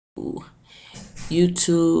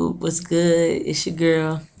YouTube, what's good? It's your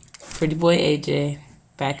girl, Pretty Boy AJ,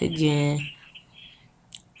 back again.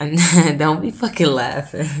 And don't be fucking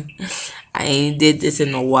laughing. I ain't did this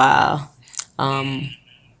in a while. I'm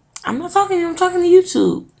not talking to you, I'm talking to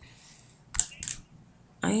YouTube.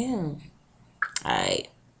 I am. Alright.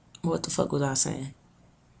 What the fuck was I saying?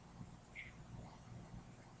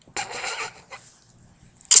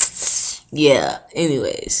 Yeah,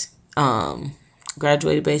 anyways.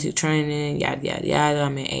 Graduated basic training, yada yada yada.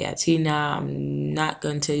 I'm in AIT now. I'm not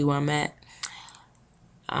gonna tell you where I'm at.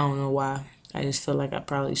 I don't know why. I just feel like I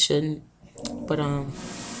probably shouldn't. But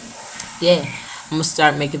yeah, I'm gonna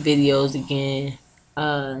start making videos again.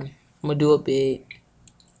 I'm gonna do it big.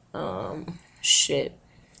 Shit.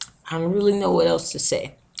 I don't really know what else to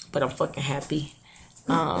say, but I'm fucking happy.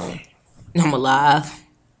 I'm alive.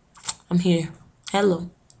 I'm here.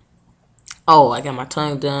 Hello. Oh, I got my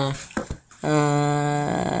tongue done.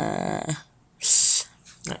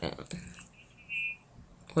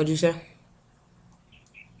 What'd you say?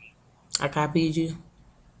 I copied you.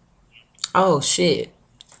 Oh shit.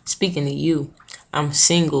 Speaking of you, I'm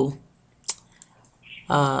single.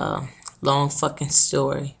 Long fucking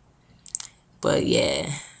story. But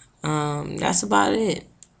yeah, that's about it.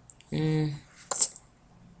 If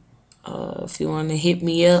you want to hit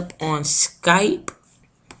me up on Skype,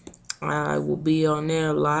 I will be on there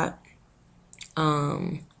a lot.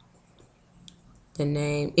 The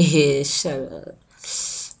name is, shut up.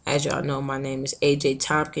 As y'all know, my name is AJ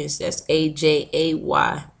Tompkins. That's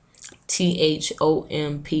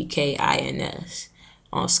AJAYTHOMPKINS.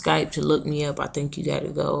 On Skype, to look me up, I think you gotta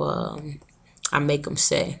go, I make them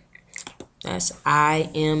say. That's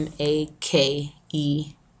IMAKEMSAY.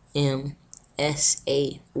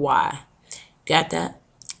 Got that?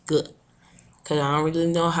 Good. Cause I don't really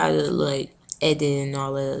know how to like edit and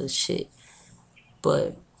all that other shit.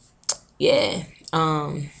 But yeah,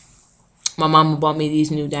 my mama bought me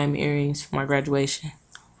these new diamond earrings for my graduation.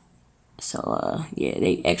 So yeah,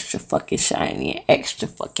 they extra fucking shiny and extra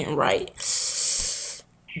fucking right.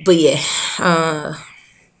 But yeah, I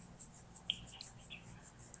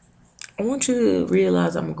want you to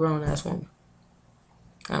realize I'm a grown ass woman.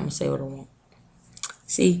 I'm gonna say what I want.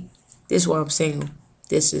 See, this is why I'm single.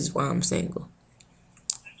 This is why I'm single.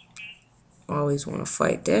 I always want to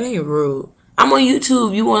fight. That ain't rude. I'm on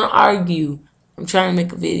YouTube. You want to argue? I'm trying to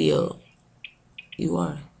make a video. You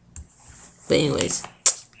are. But anyways.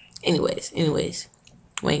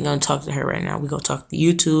 We ain't gonna talk to her right now. We gonna talk to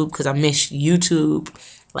YouTube because I miss YouTube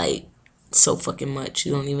like so fucking much.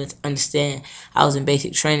 You don't even understand. I was in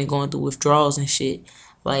basic training going through withdrawals and shit.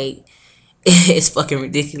 Like it's fucking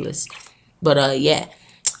ridiculous. But yeah.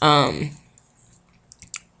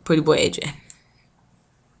 Pretty Boy AJ.